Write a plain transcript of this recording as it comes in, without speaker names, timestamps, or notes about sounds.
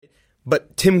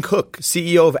But Tim Cook,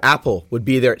 CEO of Apple, would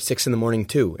be there at 6 in the morning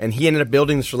too. And he ended up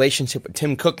building this relationship with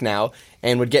Tim Cook now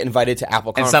and would get invited to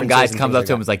Apple conferences. And some guy comes up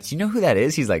to him and is like, do you know who that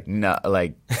is? He's like, no.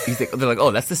 Like, they're like, oh,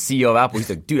 that's the CEO of Apple.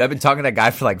 He's like, dude, I've been talking to that guy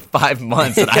for like 5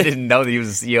 months and I didn't know that he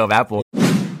was the CEO of Apple.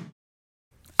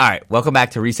 All right, welcome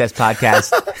back to Recess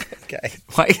Podcast. Okay.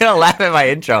 Why are you going to laugh at my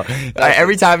intro? All right,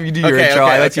 every time you do your intro,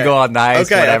 I let you go on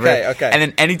nice, whatever. Okay. And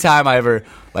then anytime I ever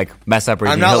mess up or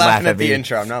anything, he'll laugh at me.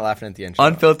 I'm not laughing at the intro.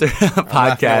 Unfiltered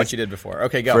podcast. At what you did before.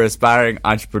 Okay, go. For aspiring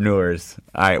entrepreneurs.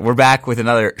 All right, we're back with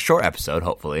another short episode,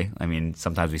 hopefully. I mean,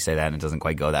 sometimes we say that and it doesn't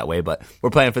quite go that way, but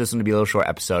we're planning for this one to be a little short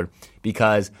episode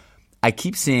because I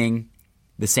keep seeing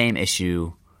the same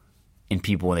issue in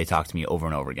people when they talk to me over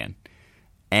and over again.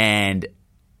 And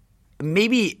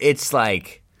maybe it's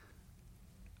like,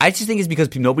 I just think it's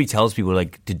because nobody tells people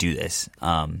like to do this.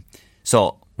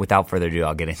 So without further ado,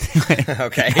 I'll get into it.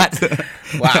 Okay.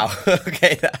 Wow.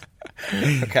 Okay.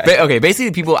 Okay.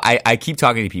 Basically, people I keep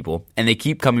talking to people, and they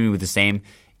keep coming to me with the same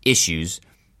issues,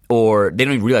 or they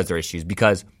don't even realize they're issues.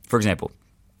 Because, for example,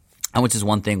 I went to this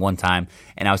one thing one time,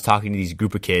 and I was talking to these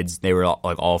group of kids. They were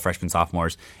all freshmen,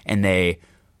 sophomores, and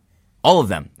all of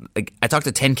them, like I talked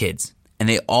to 10 kids. And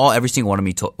every single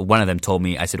one of them told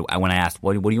me, I said, when I asked,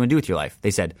 what do you want to do with your life? They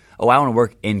said, oh, I want to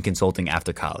work in consulting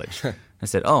after college. I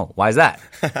said, oh, why is that?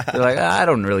 They're like, I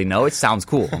don't really know. It sounds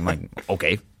cool. I'm like,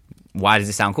 okay, why does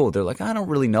it sound cool? They're like, I don't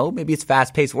really know. Maybe it's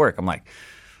fast-paced work. I'm like,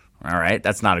 all right,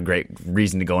 that's not a great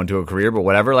reason to go into a career, but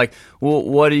whatever. Like, well,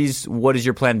 what is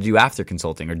your plan to do after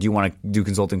consulting? Or do you want to do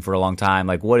consulting for a long time?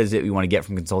 Like, what is it you want to get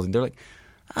from consulting? They're like,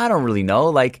 I don't really know.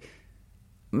 Like,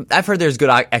 I've heard there's good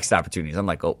exit opportunities. I'm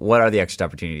like, oh, what are the exit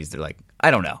opportunities? They're like,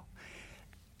 I don't know.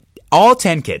 All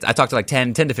 10 kids, I talked to like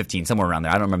 10 to 15, somewhere around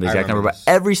there. I don't remember the exact number, but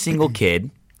every single kid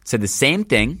said the same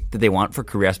thing that they want for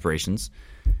career aspirations.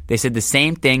 They said the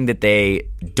same thing that they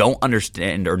don't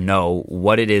understand or know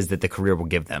what it is that the career will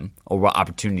give them, or what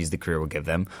opportunities the career will give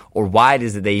them, or why it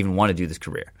is that they even want to do this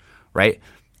career, right?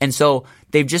 And so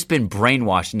they've just been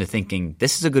brainwashed into thinking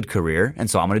this is a good career, and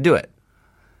so I'm going to do it.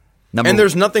 And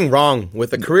there's nothing wrong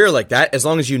with a career like that as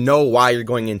long as you know why you're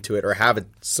going into it or have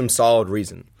some solid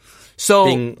reason. So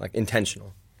being like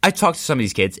intentional. I talked to some of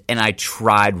these kids and I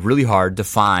tried really hard to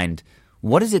find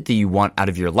what is it that you want out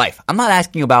of your life. I'm not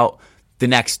asking about the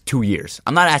next 2 years.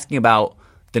 I'm not asking about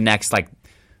the next like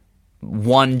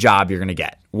one job you're going to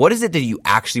get. What is it that you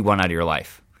actually want out of your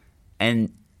life?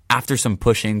 And after some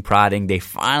pushing, prodding, they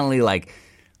finally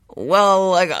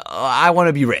I want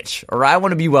to be rich, or I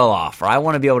want to be well off, or I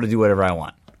want to be able to do whatever I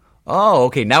want. Oh,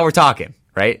 okay, now we're talking,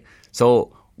 right?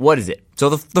 So what is it?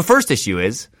 So the first issue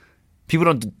is people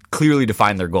don't clearly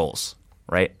define their goals,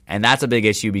 right? And that's a big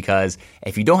issue because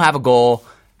if you don't have a goal,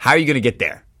 how are you going to get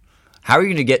there? How are you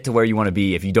going to get to where you want to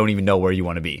be if you don't even know where you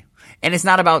want to be? And it's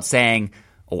not about saying,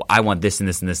 oh, I want this and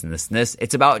this and this and this and this.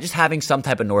 It's about just having some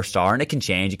type of North Star, and it can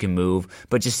change, it can move,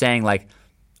 but just saying like,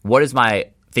 what is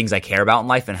my things I care about in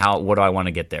life, and what do I want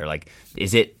to get there? Like,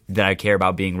 is it that I care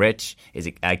about being rich? Is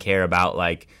it I care about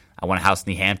like I want a house in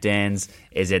the Hamptons?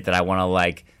 Is it that I want to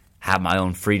like have my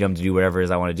own freedom to do whatever it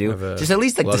is I want to do? Just at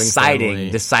least like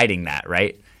deciding that,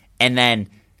 right? And then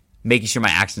making sure my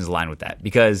actions align with that.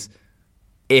 Because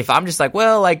if I'm just like,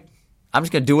 well, like I'm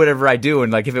just gonna do whatever I do,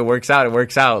 and like if it works out, it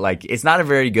works out. Like it's not a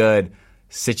very good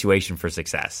situation for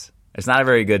success. It's not a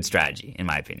very good strategy, in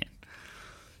my opinion.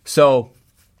 So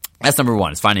that's number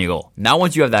one, is finding a goal. Now,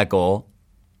 once you have that goal,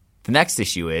 the next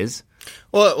issue is...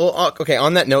 Well, okay,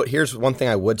 on that note, here's one thing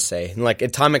I would say. Like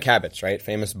Atomic Habits, right?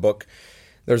 Famous book.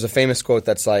 There's a famous quote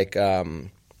that's like...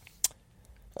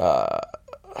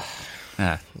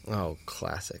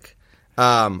 classic.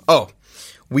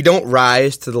 We don't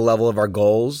rise to the level of our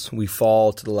goals. We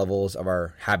fall to the levels of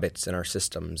our habits and our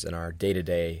systems and our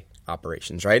day-to-day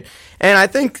operations, right? And I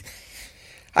think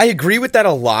I agree with that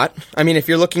a lot. I mean, if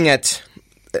you're looking at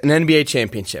an NBA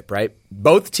championship, right?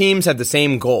 Both teams have the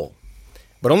same goal,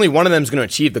 but only one of them is going to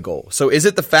achieve the goal. So is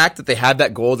it the fact that they have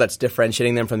that goal that's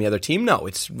differentiating them from the other team? No,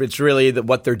 it's really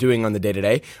what they're doing on the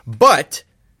day-to-day. But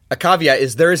a caveat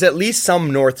is there is at least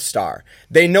some North Star.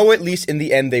 They know at least in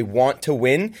the end they want to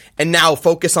win, and now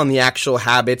focus on the actual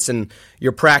habits and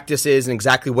your practices and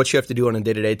exactly what you have to do on a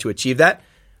day-to-day to achieve that.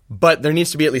 But there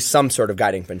needs to be at least some sort of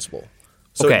guiding principle.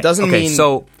 So it doesn't mean...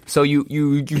 So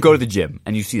you go to the gym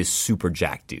and you see a super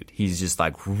jacked dude. He's just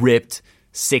like ripped,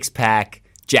 six-pack,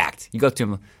 jacked. You go to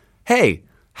him, hey,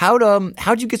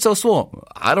 how'd you get so swole?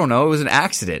 I don't know. It was an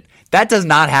accident. That does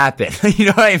not happen. You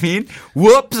know what I mean?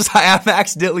 Whoops, I'm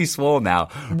accidentally swole now,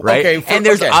 right? And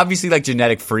there's obviously like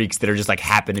genetic freaks that are just like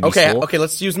happen to be swole. Okay,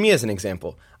 let's use me as an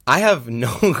example. I have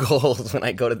no goals when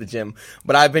I go to the gym,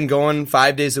 but I've been going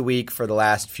 5 days a week for the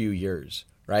last few years.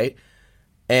 right?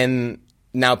 And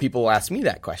now people will ask me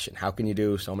that question. How can you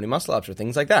do so many muscle ups or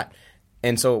things like that?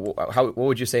 And so what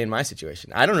would you say in my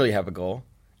situation? I don't really have a goal.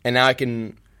 And now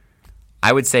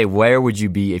I would say, where would you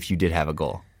be if you did have a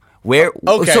goal? Where?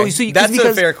 Okay, that's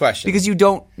because, a fair question. Because you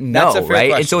don't know, right?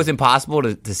 Question. And so it's impossible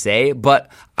to say.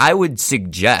 But I would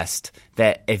suggest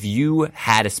that if you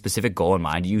had a specific goal in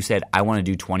mind, you said, I want to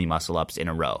do 20 muscle-ups in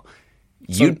a row,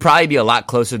 you'd probably be a lot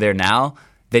closer there now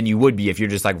than you would be if you're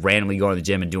just like randomly going to the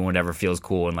gym and doing whatever feels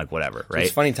cool and like whatever, right?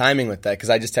 It's funny timing with that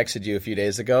because I just texted you a few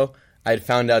days ago. I'd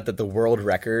found out that the world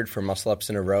record for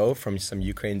muscle-ups in a row from some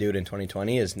Ukraine dude in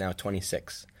 2020 is now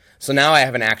 26. So now I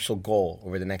have an actual goal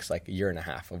over the next like year and a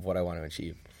half of what I want to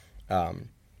achieve.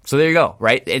 So there you go,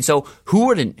 right? And so who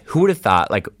would have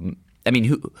thought, like, I mean,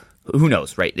 who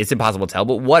knows, right? It's impossible to tell.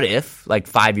 But what if, like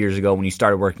 5 years ago when you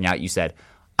started working out, you said,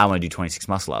 I want to do 26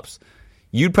 muscle-ups.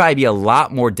 You'd probably be a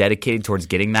lot more dedicated towards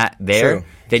getting that there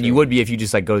than you would be if you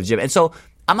just like go to the gym. And so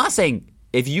I'm not saying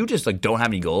if you just like don't have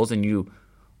any goals and you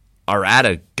are at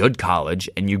a good college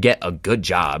and you get a good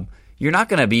job, you're not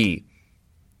going to be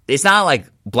 – it's not like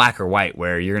black or white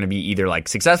where you're going to be either like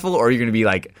successful or you're going to be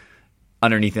like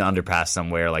underneath an underpass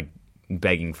somewhere like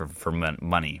begging for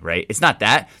money, right? It's not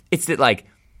that. It's that like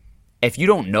if you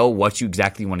don't know what you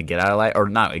exactly want to get out of life, or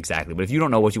not exactly, but if you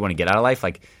don't know what you want to get out of life,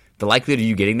 like the likelihood of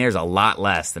you getting there is a lot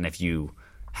less than if you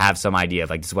have some idea of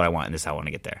like this is what I want and this is how I want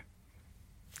to get there.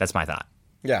 That's my thought.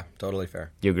 Yeah, totally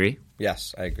fair. Do you agree?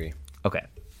 Yes, I agree. Okay.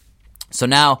 So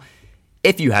now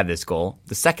if you have this goal,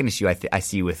 the second issue I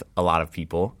see with a lot of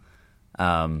people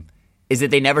is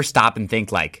that they never stop and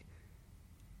think like,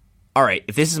 all right,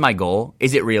 if this is my goal,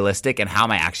 is it realistic and how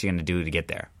am I actually going to do to get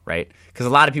there, right? Because a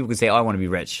lot of people can say, oh, I want to be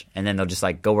rich. And then they'll just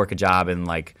like go work a job and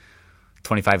like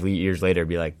 25 years later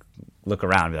be like, look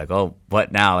around and be like, oh,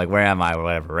 what now? Like, where am I or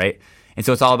whatever, right? And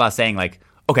so it's all about saying like,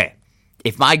 okay,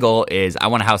 if my goal is I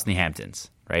want a house in the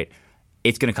Hamptons, right?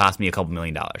 It's going to cost me a couple $1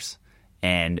 million.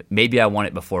 And maybe I want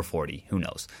it before 40. Who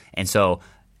knows? And so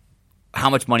how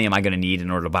much money am I going to need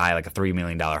in order to buy like a $3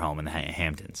 million home in the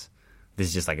Hamptons? This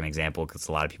is just like an example because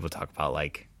a lot of people talk about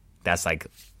like that's like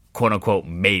quote unquote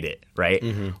made it, right?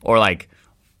 Mm-hmm. Or like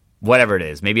whatever it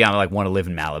is. Maybe I like want to live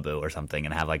in Malibu or something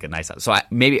and have like a nice house. So I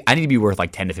need to be worth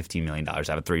like $10 to $15 million to have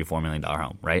a $3 to $4 million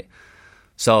home, right?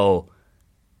 So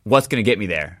what's going to get me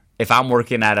there? If I'm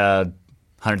working at a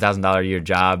 $100,000 a year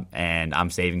job and I'm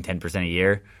saving 10% a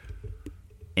year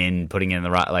in putting in the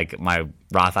like my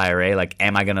Roth IRA, like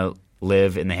am I going to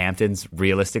live in the Hamptons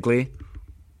realistically?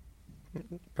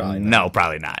 Probably not. No,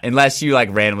 probably not. Unless you like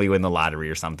randomly win the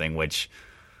lottery or something, which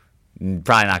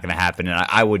probably not going to happen, and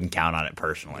I wouldn't count on it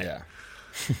personally. Yeah.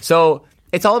 So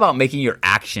it's all about making your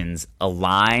actions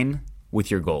align with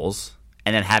your goals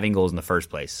and then having goals in the first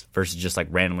place versus just like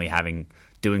randomly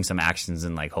doing some actions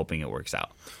and like hoping it works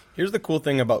out. Here's the cool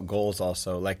thing about goals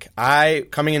also. Like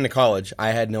coming into college, I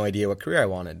had no idea what career I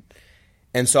wanted.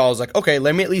 And so I was like, okay,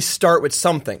 let me at least start with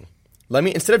something.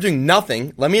 Instead of doing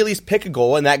nothing, let me at least pick a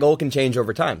goal, and that goal can change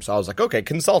over time. So I was like, okay,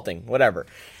 consulting, whatever.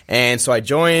 And so I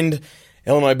joined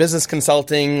Illinois Business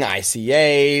Consulting,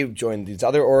 ICA, joined these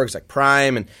other orgs like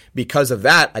Prime, and because of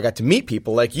that, I got to meet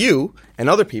people like you and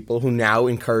other people who now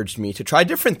encouraged me to try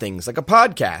different things, like a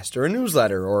podcast or a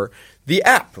newsletter or the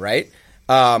app, right?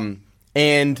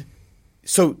 And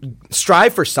so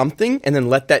strive for something and then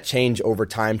let that change over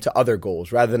time to other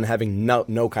goals rather than having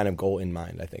no kind of goal in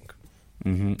mind, I think.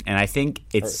 Mm-hmm. And I think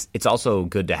it's also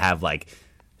good to have like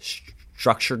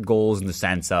structured goals in the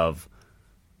sense of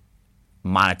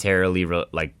monetarily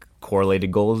like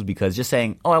correlated goals, because just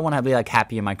saying, oh, I want to be like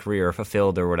happy in my career or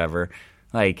fulfilled or whatever,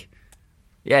 like,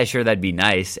 yeah, sure, that'd be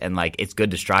nice. And like, it's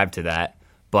good to strive to that.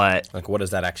 But like, what does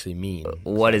that actually mean?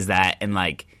 What is that? And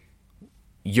like,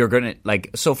 you're going to like,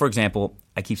 so for example,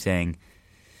 I keep saying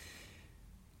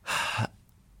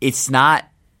it's not,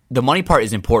 the money part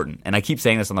is important, and I keep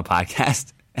saying this on the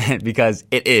podcast because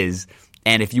it is.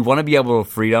 And if you want to be able to have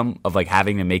freedom of like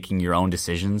having and making your own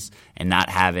decisions and not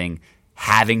having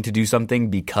to do something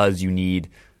because you need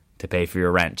to pay for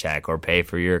your rent check or pay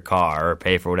for your car or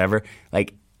pay for whatever,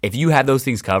 like if you have those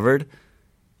things covered,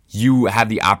 you have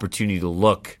the opportunity to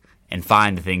look and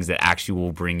find the things that actually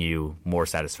will bring you more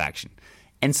satisfaction.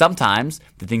 And sometimes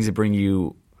the things that bring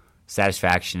you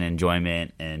satisfaction,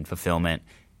 enjoyment, and fulfillment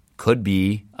could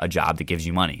be a job that gives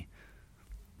you money.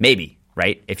 Maybe,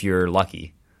 right? If you're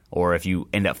lucky or if you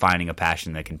end up finding a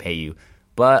passion that can pay you.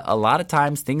 But a lot of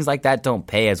times things like that don't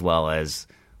pay as well as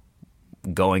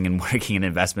going and working in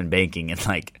investment banking and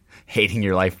like hating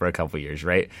your life for a couple years,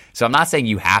 right? So I'm not saying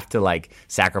you have to like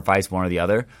sacrifice one or the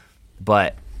other,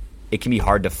 but it can be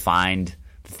hard to find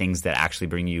the things that actually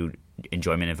bring you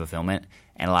enjoyment and fulfillment.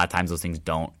 And a lot of times those things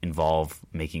don't involve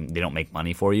they don't make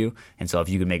money for you. And so if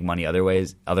you can make money other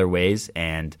ways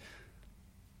and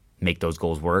make those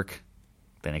goals work,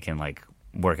 then it can like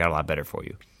work out a lot better for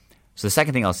you. So the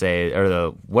second thing I'll say, or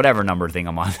the whatever number thing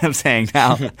I'm saying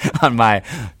now on my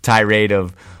tirade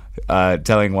of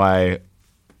telling why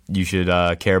you should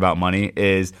care about money,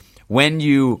 is when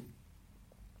you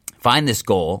find this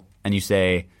goal and you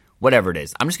say, whatever it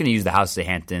is, I'm just going to use the House of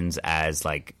Hamptons as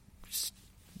like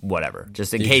whatever,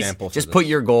 just in case, just put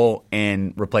your goal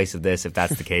in replace of this if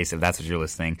that's the case, if that's what you're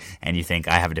listening and you think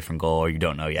I have a different goal or you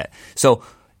don't know yet. So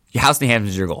your House of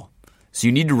Hamptons is your goal. So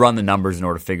you need to run the numbers in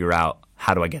order to figure out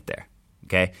how do I get there,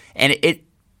 okay? And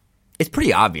it's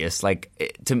pretty obvious. Like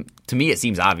to me, it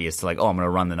seems obvious to like, oh, I'm going to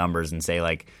run the numbers and say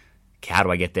like, how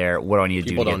do I get there? What do I need to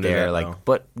do to get there? Like,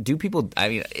 but do people? I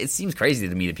mean, it seems crazy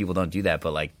to me that people don't do that.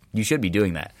 But like, you should be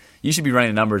doing that. You should be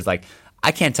running numbers. Like,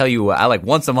 I can't tell you. I like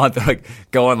once a month, like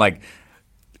go on like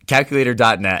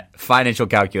calculator.net, financial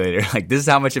calculator. Like, this is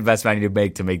how much investment I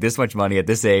need to make this much money at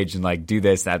this age, and like do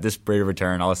this, have this rate of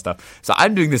return, all this stuff. So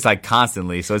I'm doing this like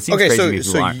constantly. So it seems crazy to me.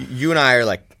 So you and I are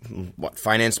like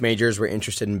finance majors. We're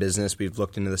interested in business. We've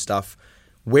looked into this stuff.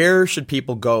 Where should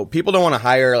people go? People don't want to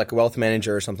hire like a wealth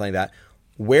manager or something like that.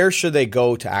 Where should they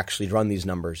go to actually run these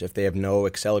numbers if they have no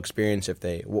Excel experience? If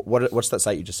they what's that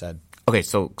site you just said? Okay,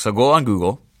 so go on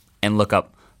Google and look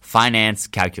up finance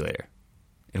calculator.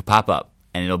 It'll pop up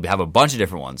and it'll have a bunch of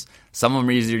different ones. Some of them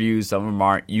are easier to use, some of them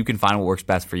aren't. You can find what works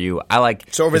best for you. I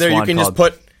like so over there you can just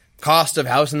put cost of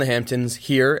house in the Hamptons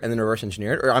here and then reverse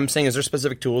engineer it. Or I'm saying, is there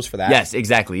specific tools for that? Yes,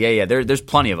 exactly. Yeah. There's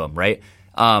plenty of them, right?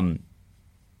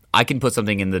 I can put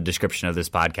something in the description of this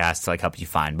podcast to like help you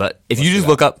find. But if you just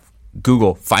look up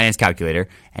Google finance calculator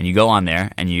and you go on there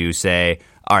and you say,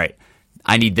 all right,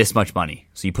 I need this much money.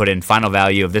 So you put in final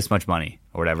value of this much money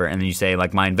or whatever. And then you say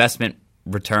like my investment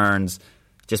returns,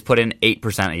 just put in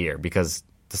 8% a year because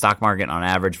the stock market on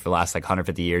average for the last like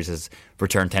 150 years has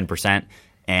returned 10%.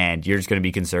 And you're just going to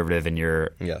be conservative in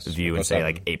your view and say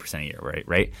like 8% a year,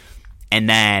 right? And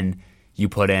then you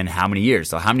put in how many years.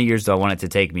 So how many years do I want it to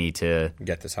take me to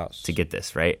get this house? To get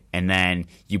this, right? And then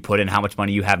you put in how much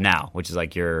money you have now, which is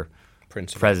like your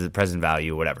present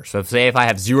value, whatever. So say if I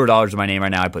have $0 in my name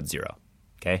right now, I put 0.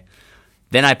 Okay.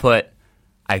 Then I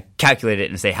calculate it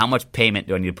and say how much payment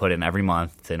do I need to put in every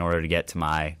month in order to get to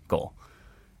my goal.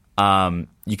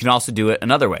 You can also do it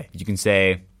another way. You can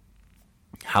say,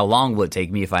 how long will it take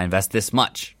me if I invest this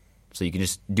much? So you can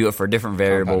just do it for a different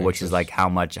variable, which is like how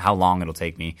long it'll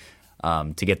take me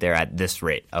to get there at this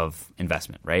rate of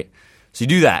investment, right? So you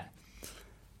do that.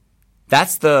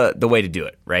 That's the way to do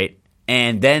it, right?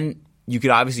 And then you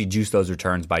could obviously juice those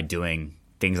returns by doing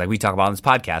things like we talk about on this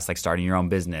podcast, like starting your own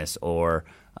business or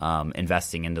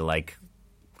investing into like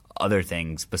other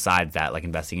things besides that, like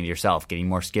investing into yourself, getting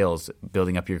more skills,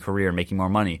 building up your career, making more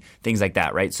money, things like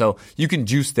that, right? So you can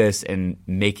juice this and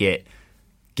make it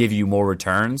give you more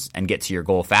returns and get to your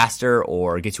goal faster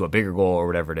or get to a bigger goal or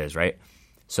whatever it is, right?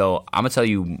 So I'm going to tell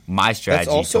you my strategy.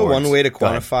 That's also one way to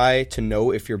quantify to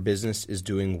know if your business is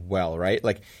doing well, right?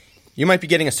 Like you might be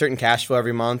getting a certain cash flow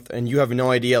every month and you have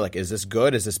no idea, like, is this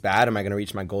good? Is this bad? Am I going to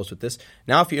reach my goals with this?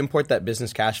 Now, if you import that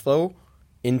business cash flow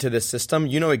into this system,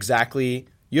 you know exactly,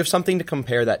 you have something to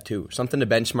compare that to, something to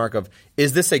benchmark of,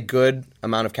 is this a good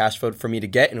amount of cash flow for me to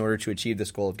get in order to achieve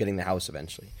this goal of getting the house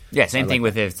eventually? Yeah, same thing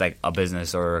with if it's like a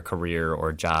business or a career or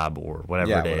a job or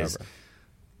whatever it is.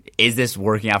 Is this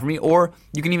working out for me? Or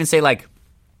you can even say like,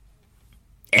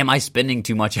 am I spending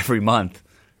too much every month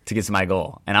to get to my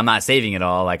goal? And I'm not saving it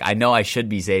all. Like I know I should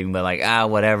be saving, but like,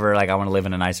 whatever. Like I want to live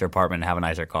in a nicer apartment and have a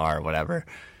nicer car or whatever.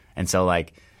 And so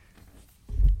like,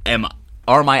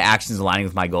 are my actions aligning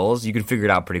with my goals? You can figure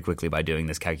it out pretty quickly by doing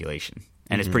this calculation.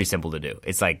 And it's pretty simple to do.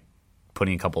 It's like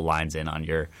putting a couple lines in on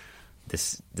your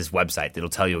this website that'll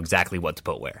tell you exactly what to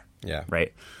put where. Yeah.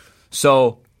 Right?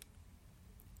 So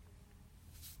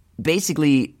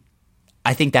basically,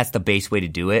 I think that's the base way to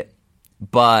do it.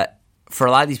 But for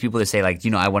a lot of these people that say like,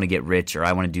 I want to get rich or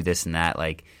I want to do this and that,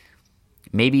 like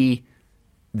maybe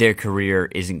their career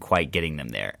isn't quite getting them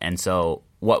there. And so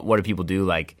what do people do?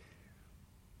 Like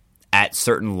at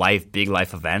certain big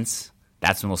life events,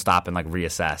 that's when we'll stop and like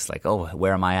reassess. Like, oh,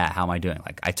 where am I at? How am I doing?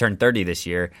 Like I turned 30 this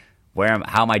year.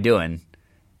 How am I doing?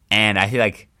 And I feel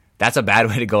like that's a bad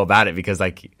way to go about it because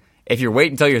like if you're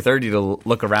waiting until you're 30 to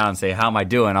look around and say, how am I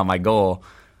doing on my goal?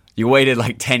 You waited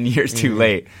like 10 years too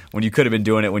late when you could have been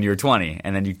doing it when you were 20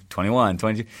 and then you 21,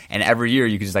 22. And every year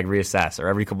you could just like reassess or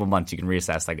every couple of months you can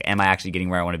reassess. Like, am I actually getting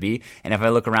where I want to be? And if I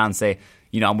look around and say,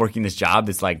 I'm working this job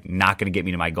that's like not going to get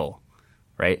me to my goal,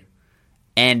 right?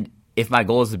 And if my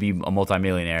goal is to be a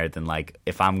multimillionaire, then like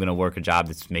if I'm going to work a job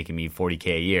that's making me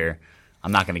 $40K a year,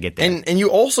 I'm not going to get there. And you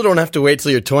also don't have to wait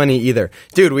till you're 20 either.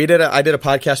 Dude, I did a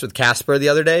podcast with Casper the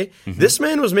other day. Mm-hmm. This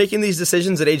man was making these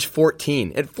decisions at age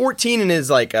 14. At 14 in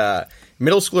his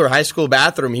middle school or high school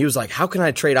bathroom, he was like, how can I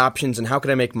trade options and how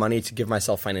can I make money to give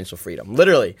myself financial freedom?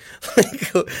 Literally.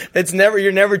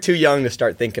 You're never too young to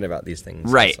start thinking about these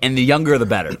things. Right. And the younger the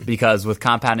better, because with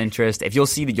compound interest, if you'll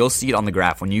see it on the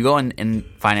graph. When you go in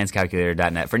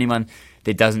financecalculator.net, for anyone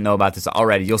that doesn't know about this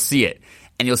already, you'll see it.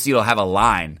 And you'll see it'll have a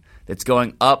line that's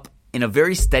going up in a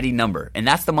very steady number. And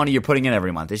that's the money you're putting in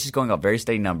every month. It's just going up very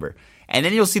steady number. And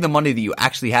then you'll see the money that you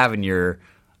actually have in your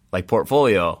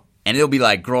portfolio, and it'll be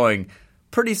growing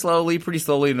pretty slowly,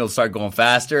 and it'll start going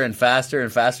faster and faster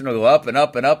and faster, and it'll go up and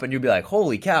up and up, and you'll be like,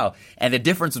 holy cow. And the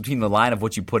difference between the line of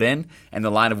what you put in and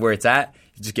the line of where it's at,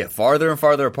 you just get farther and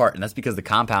farther apart. And that's because the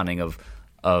compounding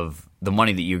of the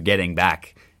money that you're getting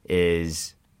back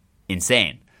is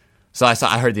insane. So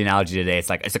I heard the analogy today. It's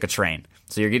like a train.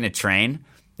 So you're getting a train.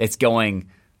 It's going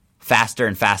faster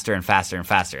and faster and faster and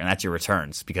faster, and that's your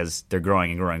returns because they're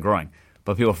growing and growing and growing.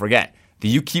 But people forget that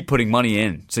you keep putting money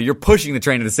in. So you're pushing the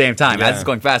train at the same time. As it's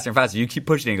going faster and faster, you keep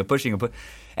pushing and pushing and pushing.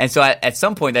 And so at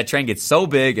some point, that train gets so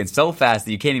big and so fast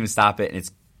that you can't even stop it, and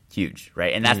it's huge,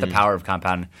 right? And that's the power of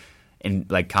compound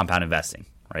investing,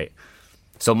 right?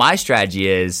 So my strategy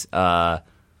is to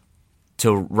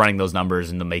running those numbers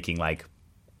and to making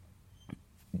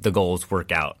the goals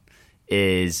work out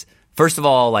is, first of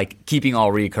all, keeping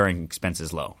all recurring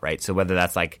expenses low, right? So whether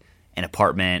that's an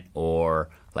apartment or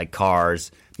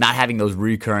cars, not having those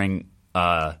recurring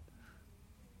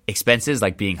expenses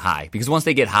being high, because once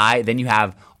they get high, then you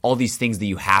have all these things that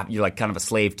you're kind of a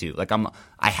slave to.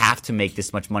 I have to make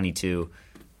this much money to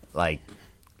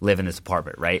live in this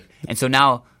apartment, right? And so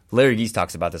now Larry Geese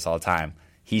talks about this all the time.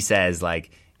 He says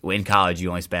in college you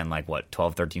only spend $1,200,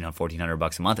 $1,300,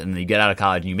 $1,400 a month, and then you get out of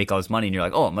college and you make all this money and you're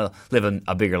like, oh, I'm gonna live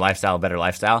a bigger lifestyle, a better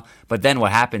lifestyle. But then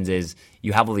what happens is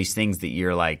you have all these things that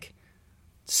you're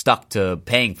stuck to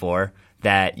paying for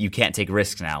that you can't take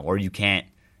risks now, or you can't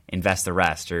invest the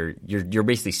rest, or you're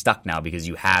basically stuck now because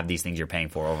you have these things you're paying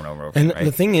for over and over and over. And right?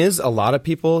 the thing is, a lot of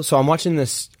people. So I'm watching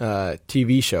this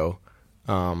TV show.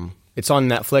 It's on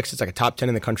Netflix. It's a top 10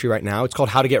 in the country right now. It's called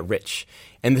How to Get Rich.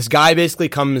 And this guy basically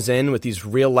comes in with these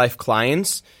real life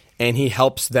clients, and he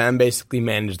helps them basically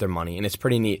manage their money. And it's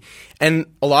pretty neat. And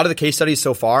a lot of the case studies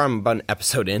so far, I'm about an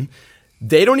episode in,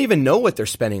 they don't even know what they're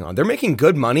spending on. They're making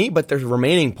good money, but they're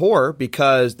remaining poor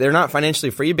because they're not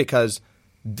financially free because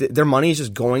their money is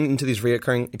just going into these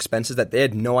recurring expenses that they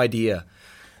had no idea.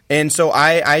 And so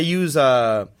I use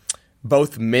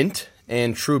both Mint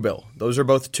and Truebill. Those are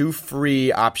both two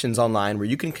free options online where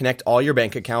you can connect all your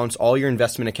bank accounts, all your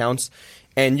investment accounts,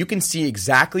 and you can see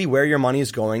exactly where your money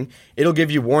is going. It'll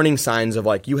give you warning signs of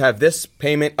you have this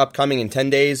payment upcoming in 10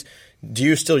 days. Do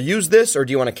you still use this, or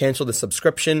do you want to cancel the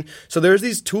subscription? So there's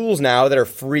these tools now that are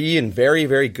free and very,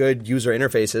 very good user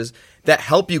interfaces that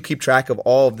help you keep track of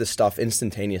all of this stuff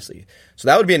instantaneously. So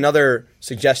that would be another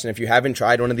suggestion. If you haven't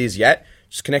tried one of these yet,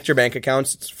 just connect your bank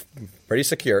accounts. It's pretty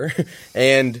secure.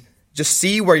 And just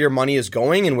see where your money is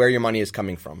going and where your money is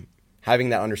coming from.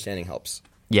 Having that understanding helps.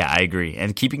 Yeah, I agree.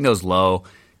 And keeping those low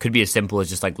could be as simple as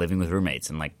just living with roommates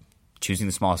and choosing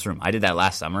the smallest room. I did that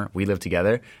last summer. We lived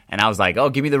together, and I was like, oh,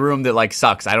 give me the room that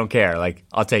sucks. I don't care.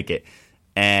 I'll take it.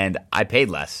 And I paid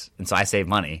less, and so I saved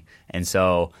money. And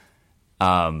so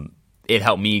it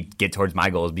helped me get towards my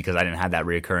goals because I didn't have that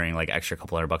reoccurring extra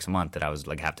couple $100 a month that I was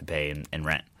have to pay and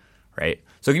rent, right?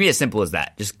 So it can be as simple as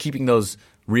that. Just keeping those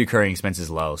reoccurring expenses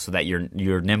low so that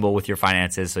you're nimble with your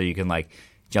finances, so you can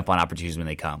jump on opportunities when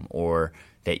they come, or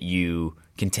that you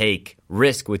can take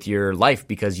risk with your life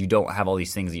because you don't have all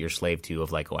these things that you're slave to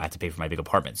of I have to pay for my big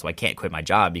apartment, so I can't quit my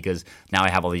job because now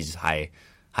I have all these high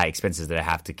expenses that I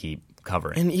have to keep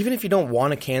covering. And even if you don't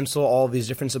want to cancel all these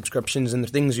different subscriptions and the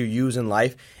things you use in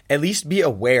life, at least be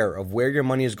aware of where your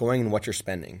money is going and what you're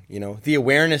spending. The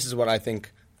awareness is what I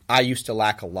think I used to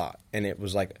lack a lot. And it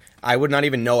was I would not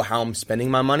even know how I'm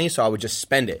spending my money, so I would just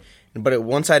spend it. But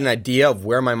once I had an idea of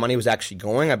where my money was actually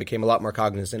going, I became a lot more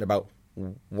cognizant about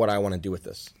what I want to do with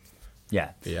this.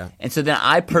 Yeah. Yeah. And so then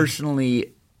I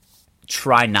personally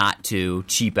try not to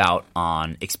cheap out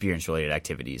on experience-related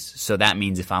activities. So that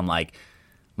means if I'm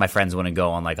my friends want to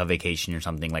go on a vacation or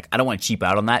something, I don't want to cheap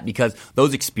out on that, because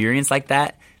those experiences like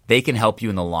that, they can help you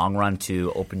in the long run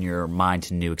to open your mind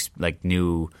to new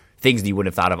things that you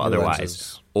wouldn't have thought of otherwise.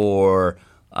 Lenses. Or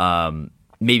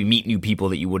maybe meet new people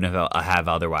that you wouldn't have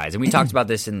otherwise. And we talked about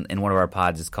this in one of our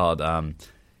pods. It's called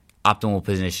Optimal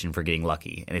Position for Getting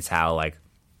Lucky. And it's how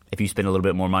if you spend a little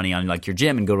bit more money on like your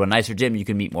gym and go to a nicer gym, you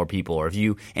can meet more people. Or if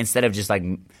you, instead of just like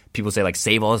people say like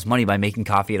save all this money by making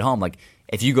coffee at home, like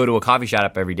if you go to a coffee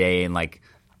shop every day and like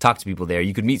talk to people there,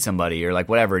 you could meet somebody or like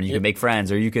whatever, and you can make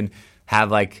friends, or you can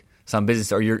have like some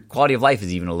business, or your quality of life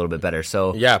is even a little bit better.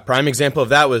 So yeah, prime example of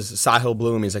that was Sahil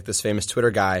Bloom. He's like this famous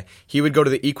Twitter guy. He would go to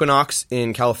the Equinox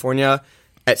in California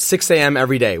at 6 a.m.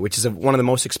 every day, which is one of the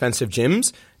most expensive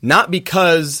gyms, not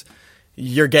because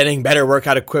you're getting better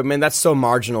workout equipment. That's so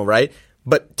marginal, right?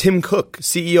 But Tim Cook,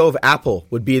 CEO of Apple,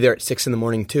 would be there at 6 in the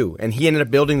morning too. And he ended up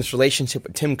building this relationship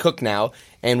with Tim Cook now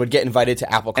and would get invited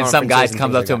to Apple conferences. And some guy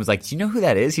comes up to him and is like, do you know who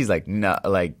that is? He's like, no.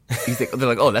 Like, they're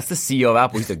like, oh, that's the CEO of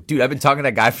Apple. He's like, dude, I've been talking to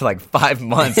that guy for like 5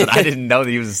 months and I didn't know that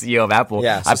he was the CEO of Apple.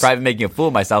 Yeah, so I've probably been making a fool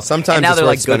of myself. Sometimes and now it's they're worth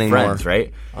like good spending friends, more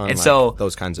right? on, And like, so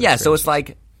those kinds of so it's experiences.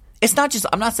 like, it's not just,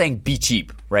 I'm not saying be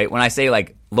cheap, right? When I say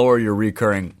like lower your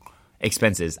recurring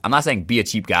expenses, I'm not saying be a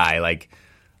cheap guy, like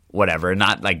whatever,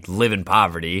 not like live in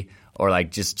poverty, or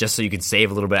like just so you can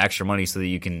save a little bit extra money so that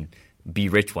you can be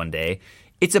rich one day.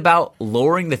 It's about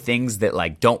lowering the things that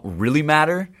like don't really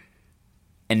matter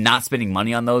and not spending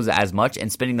money on those as much, and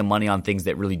spending the money on things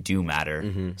that really do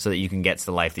matter so that you can get to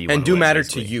the life that you want and to do live, matter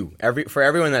basically. to you. For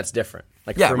everyone, that's different.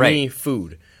 Like Yeah, for right. me,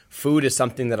 food. Food is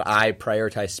something that I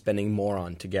prioritize spending more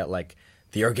on to get like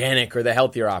the organic or the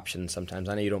healthier options sometimes.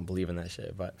 I know you don't believe in that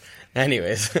shit, but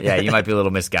anyways. Yeah, you might be a little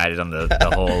misguided on the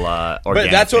whole organic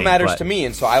But that's what thing, matters but- to me,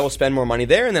 and so I will spend more money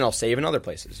there, and then I'll save in other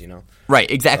places, you know? Right,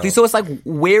 exactly. So it's like,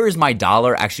 where is my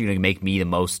dollar actually going to make me the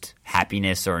most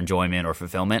happiness or enjoyment or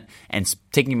fulfillment? And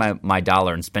taking my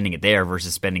dollar and spending it there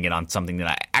versus spending it on something that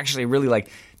I actually really like.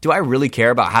 Do I really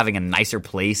care about having a nicer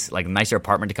place, like a nicer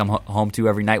apartment to come home to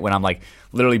every night when I'm like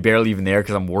literally barely even there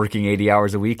because I'm working 80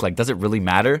 hours a week? Like, does it really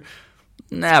matter?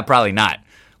 Nah, probably not.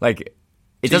 Like,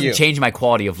 it doesn't you. change my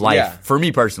quality of life. Yeah. For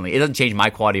me personally, it doesn't change my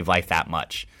quality of life that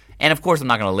much. And of course, I'm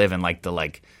not going to live in like the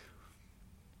like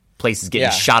places getting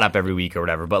Yeah. shot up every week or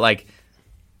whatever. But like,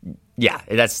 yeah,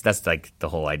 that's like the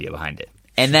whole idea behind it.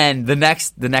 And then the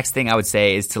next thing I would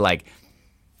say is to like,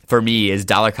 for me, is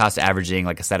dollar cost averaging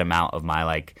like a set amount of my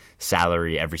like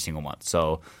salary every single month.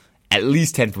 So at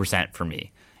least 10% for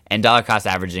me. And dollar cost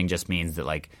averaging just means that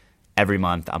like every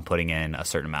month I'm putting in a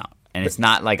certain amount. And it's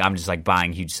not like I'm just like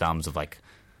buying huge sums of like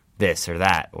this or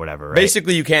that or whatever, right?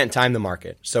 Basically, you can't time the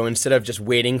market. So instead of just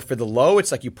waiting for the low, it's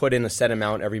like you put in a set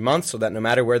amount every month so that no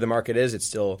matter where the market is, it's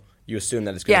still, you assume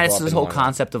that it's going to Yeah, go it's up this in the whole long run.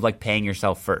 concept of like paying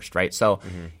yourself first, right? So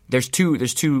there's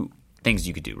two things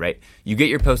you could do, right? You get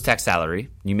your post-tax salary,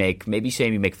 you make, maybe say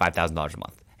you make $5,000 a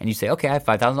month, and you say, okay, I have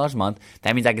 $5,000 a month.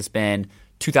 That means I can spend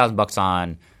 $2,000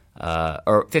 on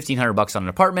or $1,500 on an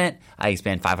apartment. I can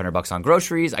spend $500 on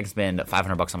groceries. I can spend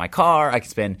 $500 on my car. I can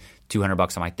spend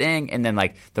 $200 on my thing, and then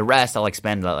like the rest I'll like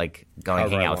spend like going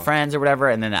However hang I out with want. friends or whatever,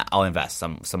 and then I'll invest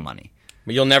some money.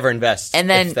 But you'll never invest And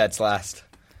then- if that's last.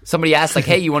 Somebody asks like,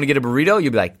 hey, you want to get a burrito?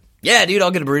 You'll be like, yeah, dude,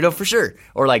 I'll get a burrito for sure.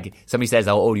 Or like somebody says,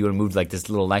 oh, do you want to move to like this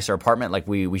little nicer apartment? Like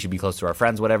we should be close to our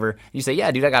friends, whatever. You say,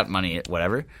 yeah, dude, I got money,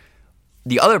 whatever.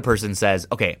 The other person says,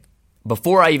 okay,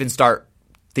 before I even start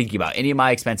thinking about any of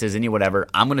my expenses, any whatever,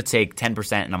 I'm going to take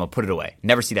 10% and I'm going to put it away.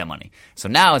 Never see that money. So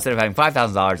now instead of having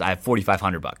 $5,000, I have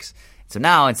 $4,500. So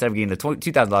now instead of getting the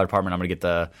 $2,000 apartment, I'm going to get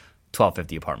the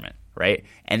 $1,250 apartment, right?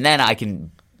 And then I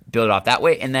can build it off that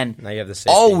way. And then Now you have the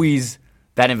safety. always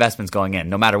that investment's going in,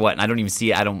 no matter what. And I don't even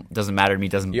see it. Doesn't matter to me.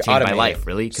 It doesn't You change my automate life, it,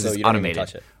 really, because so it's you don't even automated.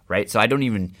 touch it. Right? So I don't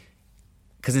even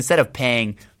 – because instead of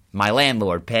paying my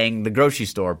landlord, paying the grocery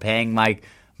store, paying my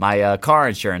car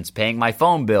insurance, paying my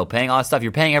phone bill, paying all that stuff,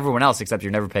 you're paying everyone else except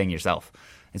you're never paying yourself.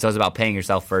 And so it's about paying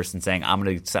yourself first and saying, I'm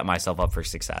going to set myself up for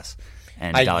success.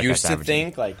 And I dollar used cost to averaging.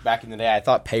 think, like back in the day, I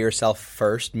thought pay yourself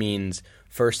first means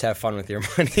first have fun with your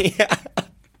money.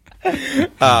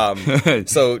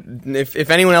 So if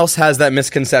anyone else has that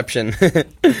misconception,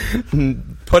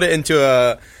 put it into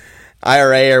a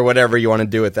IRA or whatever you want to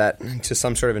do with that, to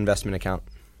some sort of investment account.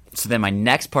 So then my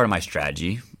next part of my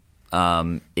strategy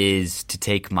is to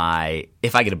take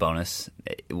if I get a bonus,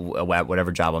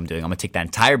 whatever job I'm doing, I'm going to take that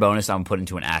entire bonus, I'm going to put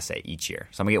into an asset each year.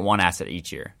 So I'm going to get one asset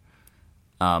each year.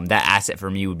 That asset for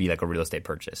me would be like a real estate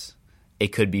purchase. It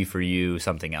could be for you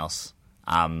something else.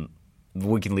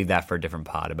 We can leave that for a different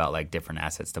pod about like different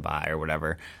assets to buy or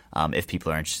whatever, if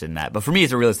people are interested in that. But for me,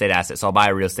 it's a real estate asset, so I'll buy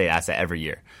a real estate asset every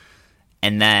year.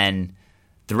 And then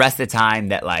the rest of the time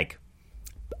that like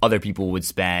other people would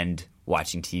spend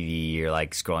watching TV or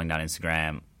like scrolling down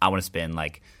Instagram, I want to spend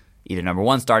like either number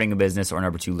one, starting a business, or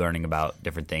number two, learning about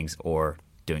different things or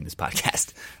doing this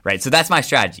podcast, right? So that's my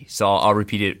strategy. So I'll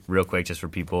repeat it real quick just for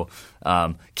people.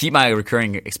 Keep my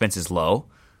recurring expenses low.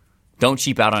 Don't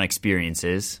cheap out on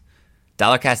experiences.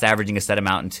 Dollar cost averaging a set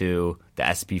amount into the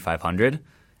S&P 500.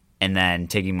 and then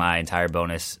taking my entire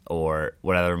bonus or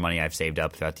whatever money I've saved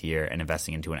up throughout the year and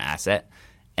investing into an asset,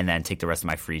 and then take the rest of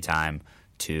my free time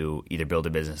to either build a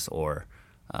business or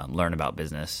learn about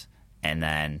business. And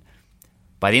then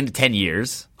by the end of 10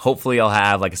 years, hopefully I'll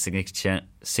have like a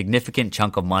significant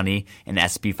chunk of money in the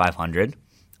S&P 500.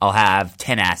 I'll have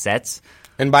 10 assets.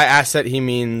 And by asset, he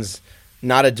means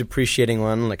not a depreciating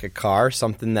one like a car,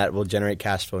 something that will generate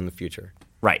cash flow in the future.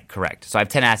 Right, correct. So I have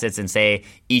 10 assets, and say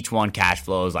each one cash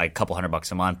flows like a couple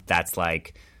 $100 a month. That's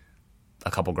like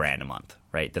a couple grand a month,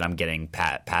 right? That I'm getting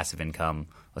passive income,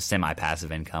 a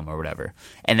semi-passive income or whatever.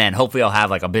 And then hopefully I'll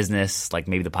have like a business, like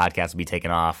maybe the podcast will be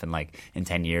taken off, and like in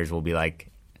 10 years we'll be like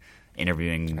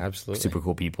interviewing super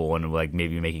cool people and like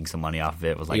maybe making some money off of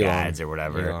it with like ads or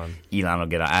whatever. Elon will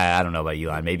get. I don't know about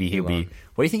Elon. Maybe he'll be.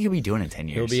 What do you think he'll be doing in 10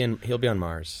 years? He'll be on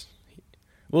Mars.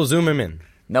 We'll zoom him in.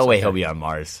 No way he'll be on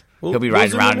Mars. He'll be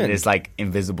riding around in his like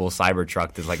invisible cyber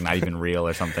truck that's like not even real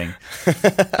or something.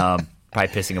 Probably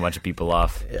pissing a bunch of people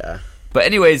off. Yeah. But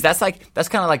anyways, that's kind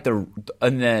of like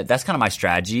that's kind of my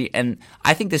strategy, and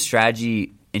I think this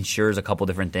strategy ensures a couple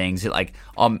different things. It like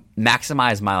I'll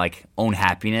maximize my like own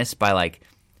happiness by like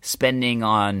spending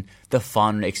on the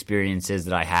fun experiences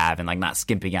that I have and like not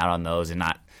skimping out on those and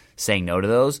not saying no to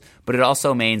those. But it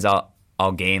also means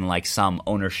I'll gain like some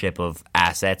ownership of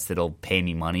assets that'll pay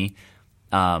me money.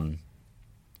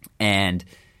 And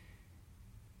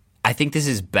I think this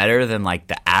is better than like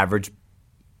the average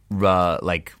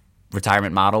like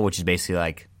retirement model, which is basically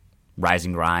like rise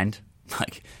and grind,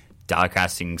 like dollar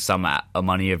costing some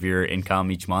money of your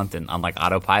income each month and on like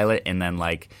autopilot, and then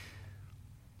like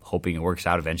hoping it works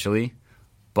out eventually.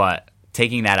 But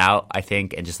taking that out, I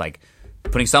think, and just like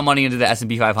putting some money into the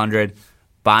S&P 500,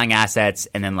 buying assets,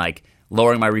 and then like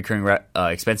lowering my recurring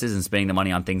expenses and spending the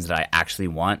money on things that I actually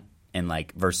want, and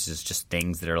like versus just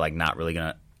things that are like not really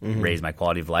gonna raise my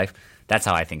quality of life. That's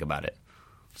how I think about it.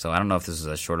 So I don't know if this is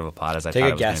as short of a pod as I thought it was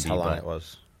going to be. Take a guess how long it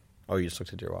was. Oh, you just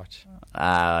looked at your watch.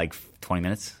 Like 20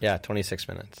 minutes? Yeah, 26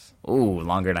 minutes. Ooh,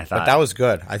 longer than I thought. But that was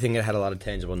good. I think it had a lot of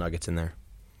tangible nuggets in there.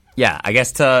 Yeah, I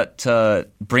guess to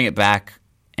bring it back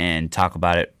and talk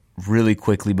about it really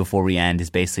quickly before we end is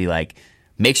basically like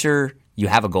make sure you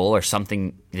have a goal or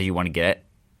something that you want to get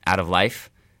out of life.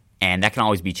 And that can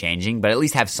always be changing, but at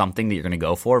least have something that you're going to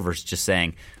go for versus just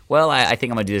saying, well, I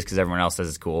think I'm going to do this because everyone else says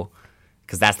it's cool.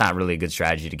 Because that's not really a good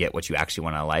strategy to get what you actually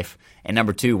want out of life. And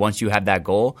number two, once you have that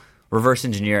goal, reverse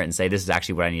engineer it and say, this is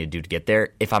actually what I need to do to get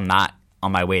there. If I'm not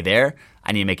on my way there,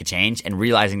 I need to make a change. And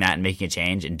realizing that and making a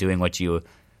change and doing what you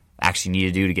actually need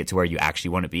to do to get to where you actually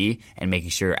want to be and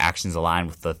making sure your actions align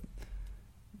with the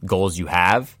goals you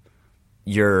have,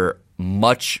 you're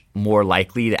much more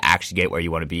likely to actually get where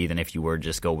you want to be than if you were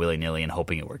just go willy-nilly and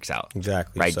hoping it works out.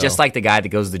 Exactly. Right? So. Just like the guy that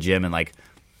goes to the gym and like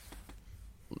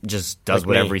just does like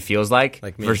whatever he feels like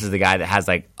versus the guy that has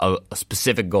like a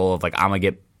specific goal of like I'm going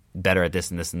to get better at this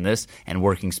and this and this and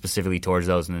working specifically towards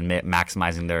those and then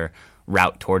maximizing their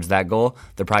route towards that goal,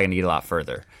 they're probably going to get a lot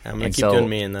further. I'm going to keep doing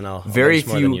me and then I'll very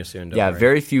more than you soon. Yeah, worry.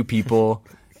 Very few people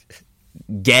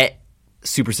get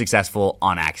super successful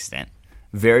on accident.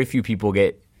 Very few people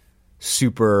get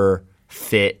super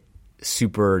fit,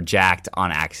 super jacked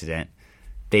on accident.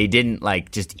 They didn't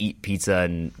like just eat pizza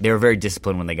and they were very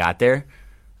disciplined when they got there.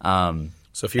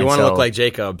 So if you want to look like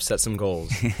Jacob, set some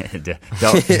goals.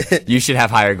 You should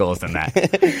have higher goals than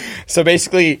that. So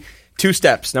basically, 2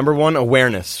 steps. Number 1,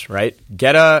 awareness, right?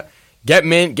 Get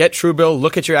Mint, get Truebill,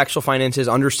 look at your actual finances,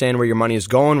 understand where your money is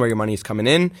going, where your money is coming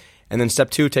in. And then step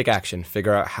 2, take action.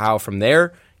 Figure out how from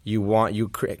there you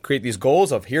create these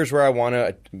goals of here's where I want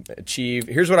to achieve,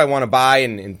 here's what I want to buy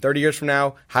in 30 years from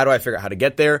now. How do I figure out how to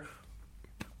get there?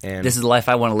 And this is the life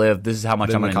I want to live. This is how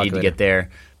much I'm going to need to get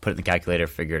there. Put it in the calculator,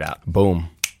 figure it out. Boom.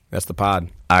 That's the pod.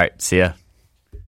 All right. See ya.